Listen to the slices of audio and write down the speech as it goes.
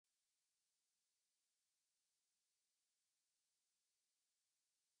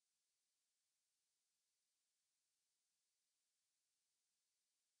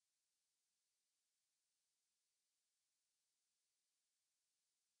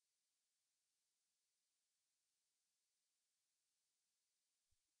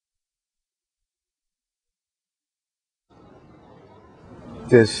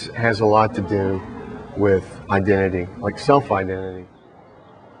this has a lot to do with identity, like self-identity.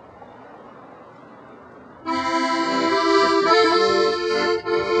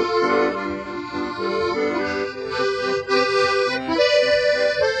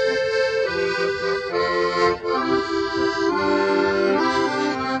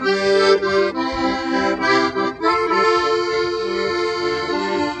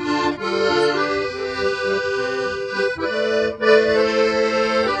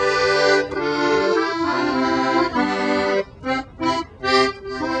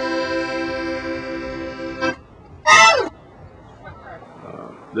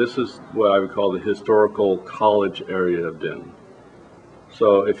 This is what I would call the historical college area of Denton.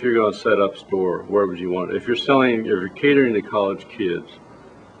 So if you're going to set up a store, where would you want it? If you're catering to college kids,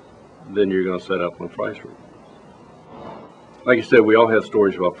 then you're going to set up on Fry Street. Like I said, we all have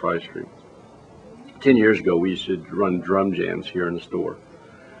stories about Fry Street. 10 years ago, we used to run drum jams here in the store.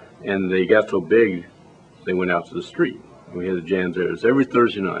 And they got so big, they went out to the street. We had the jams there. It was every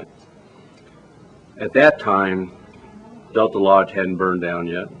Thursday night. At that time, Delta Lodge hadn't burned down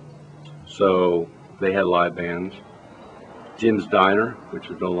yet, so they had live bands. Jim's Diner, which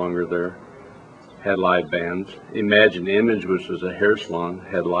is no longer there, had live bands. Imagine Image, which was a hair salon,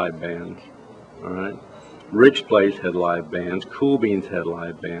 had live bands. All right. Rick's Place had live bands. Cool Beans had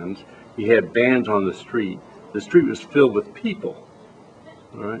live bands. You had bands on the street. The street was filled with people.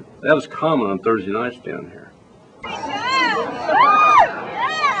 All right. That was common on Thursday nights down here.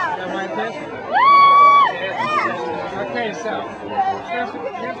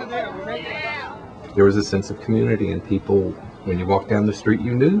 There was a sense of community, and people, when you walked down the street,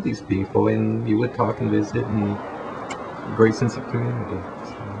 you knew these people, and you would talk and visit, and a great sense of community.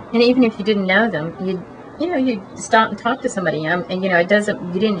 So. And even if you didn't know them, you'd stop and talk to somebody, and you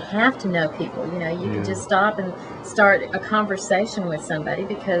didn't have to know people. You could just stop and start a conversation with somebody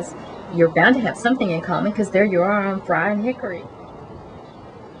because you're bound to have something in common because there you are on Fry and Hickory.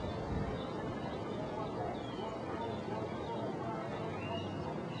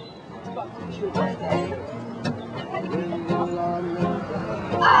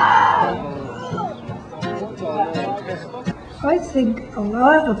 I think a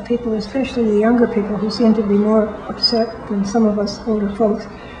lot of people, especially the younger people who seem to be more upset than some of us older folks,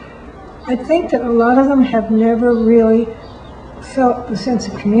 I think that a lot of them have never really felt the sense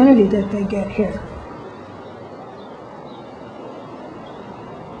of community that they get here.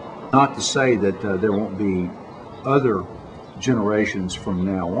 Not to say that there won't be other generations from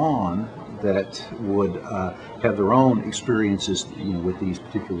now on that would have their own experiences, with these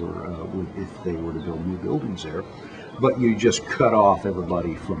particular, if they were to build new buildings there. But you just cut off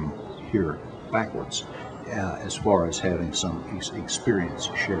everybody from here backwards as far as having some experience,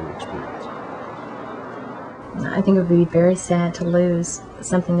 shared experience. I think it would be very sad to lose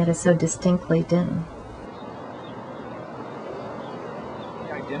something that is so distinctly Denton.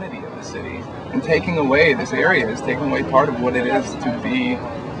 The identity of the city, and taking away this area is taking away part of what it is to be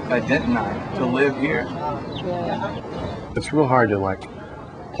a Dentonite, to live here. It's real hard to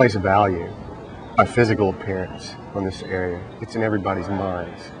place a value by physical appearance on this area. It's in everybody's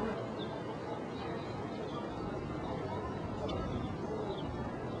minds.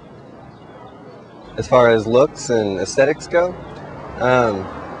 As far as looks and aesthetics go,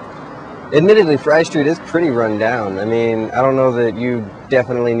 admittedly, Fry Street is pretty run down. I mean, I don't know that you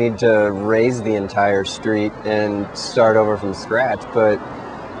definitely need to raise the entire street and start over from scratch, but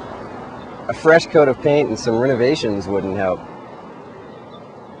a fresh coat of paint and some renovations wouldn't help.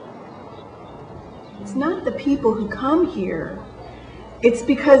 It's not the people who come here. It's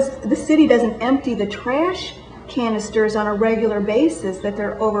because the city doesn't empty the trash canisters on a regular basis that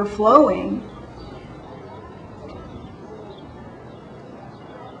they're overflowing.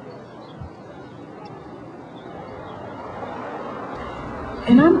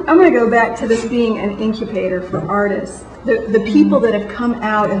 And I'm going to go back to this being an incubator for artists. The people that have come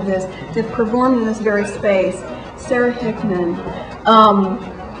out of this, that have performed in this very space, Sarah Hickman,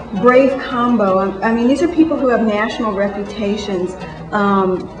 Brave Combo. I mean, these are people who have national reputations.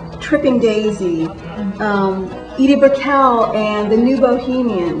 Tripping Daisy, Edie Brickell, and the New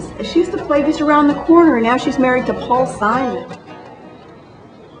Bohemians. She used to play just around the corner, and now she's married to Paul Simon.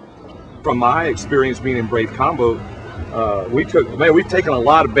 From my experience being in Brave Combo, we've taken a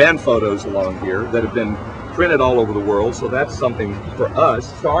lot of band photos along here that have been printed all over the world, so that's something for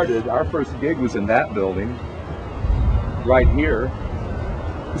us. Our first gig was in that building, right here.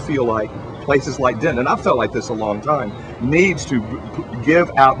 I feel like places like Denton, and I've felt like this a long time, needs to give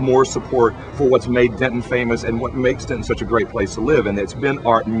out more support for what's made Denton famous and what makes Denton such a great place to live, and it's been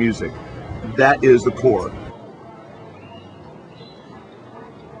art and music. That is the core.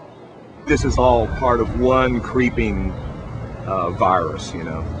 this is all part of one creeping virus, you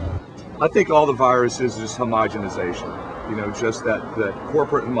know. I think all the virus is homogenization, you know, just that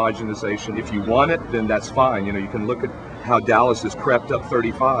corporate homogenization. If you want it, then that's fine. You know, you can look at how Dallas has crept up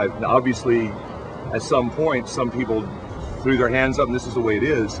 35. Now, obviously, at some point, some people threw their hands up and this is the way it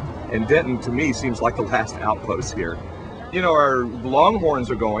is. And Denton, to me, seems like the last outpost here. You know, our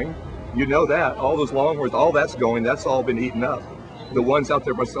Longhorns are going. You know that. All those Longhorns, all that's going, that's all been eaten up. The ones out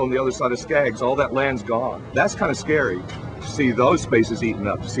there on the other side of Skaggs, all that land's gone. That's kind of scary to see those spaces eaten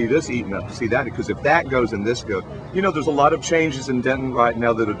up, to see this eaten up, to see that, because if that goes and this goes. You know, there's a lot of changes in Denton right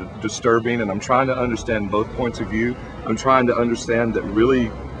now that are disturbing, and I'm trying to understand both points of view. I'm trying to understand that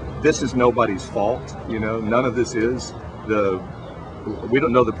really this is nobody's fault, you know, none of this is. We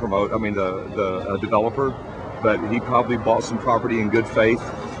don't know the developer, but he probably bought some property in good faith.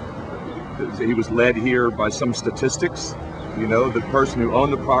 He was led here by some statistics. You know, the person who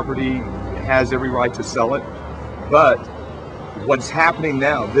owned the property has every right to sell it. But what's happening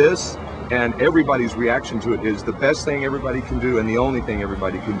now, this and everybody's reaction to it, is the best thing everybody can do, and the only thing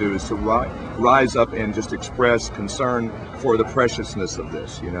everybody can do is to rise up and just express concern for the preciousness of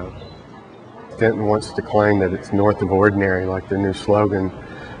this, you know. Denton wants to claim that it's north of ordinary, like their new slogan.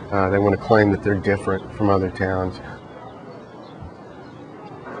 They want to claim that they're different from other towns.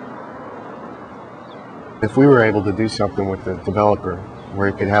 If we were able to do something with the developer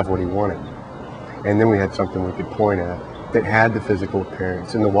where he could have what he wanted, and then we had something we could point at that had the physical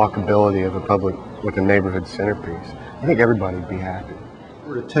appearance and the walkability of a public, like a neighborhood centerpiece, I think everybody would be happy.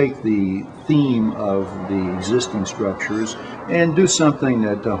 To take the theme of the existing structures and do something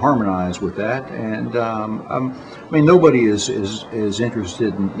that harmonize with that, and I mean, nobody is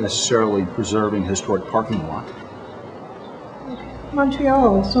interested in necessarily preserving historic parking lot.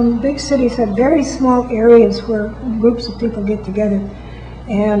 Montreal, some big cities have very small areas where groups of people get together,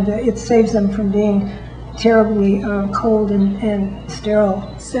 and it saves them from being terribly cold and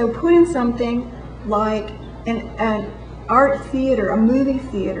sterile. So put in something like an art theater, a movie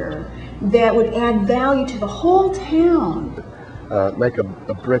theater, that would add value to the whole town. Make a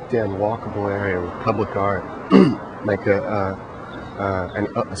bricked-in walkable area with public art. Make a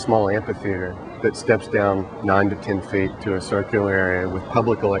small amphitheater that steps down 9 to 10 feet to a circular area with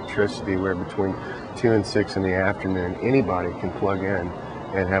public electricity, where between 2 and 6 in the afternoon anybody can plug in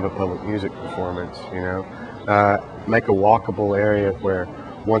and have a public music performance, you know. Make a walkable area where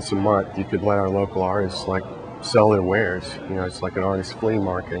once a month you could let our local artists like sell their wares, you know. It's like an artist flea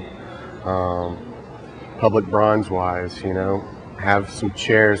market. Public bronze-wise, you know, have some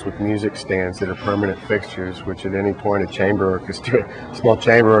chairs with music stands that are permanent fixtures, which at any point a small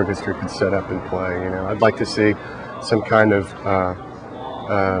chamber orchestra could set up and play, you know. I'd like to see some kind of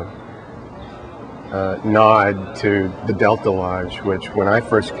nod to the Delta Lodge, which when I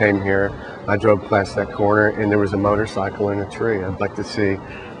first came here, I drove past that corner and there was a motorcycle in a tree. I'd like to see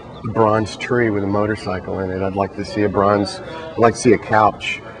a bronze tree with a motorcycle in it. I'd like to see I'd like to see a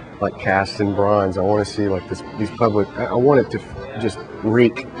couch like cast in bronze. I want to see like these public, I want it to just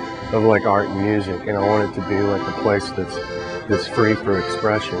reek of like art and music, and I want it to be like a place that's free for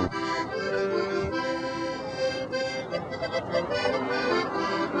expression.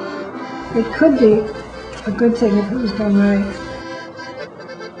 It could be a good thing if it was done right.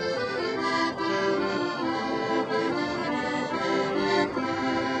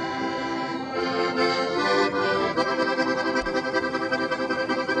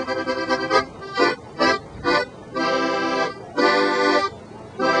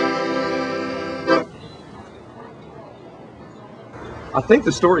 I think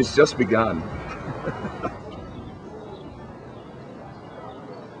the story's just begun.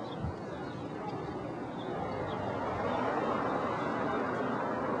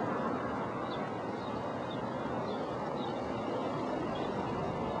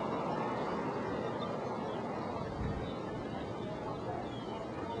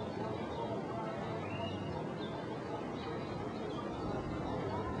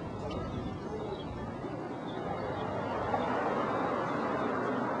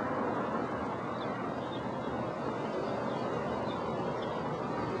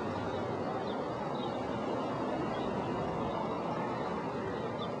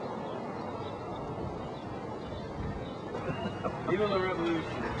 Viva la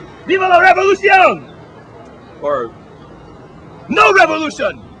revolution! Viva la revolution! Or no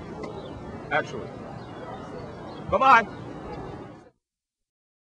revolution! Actually. Bye-bye.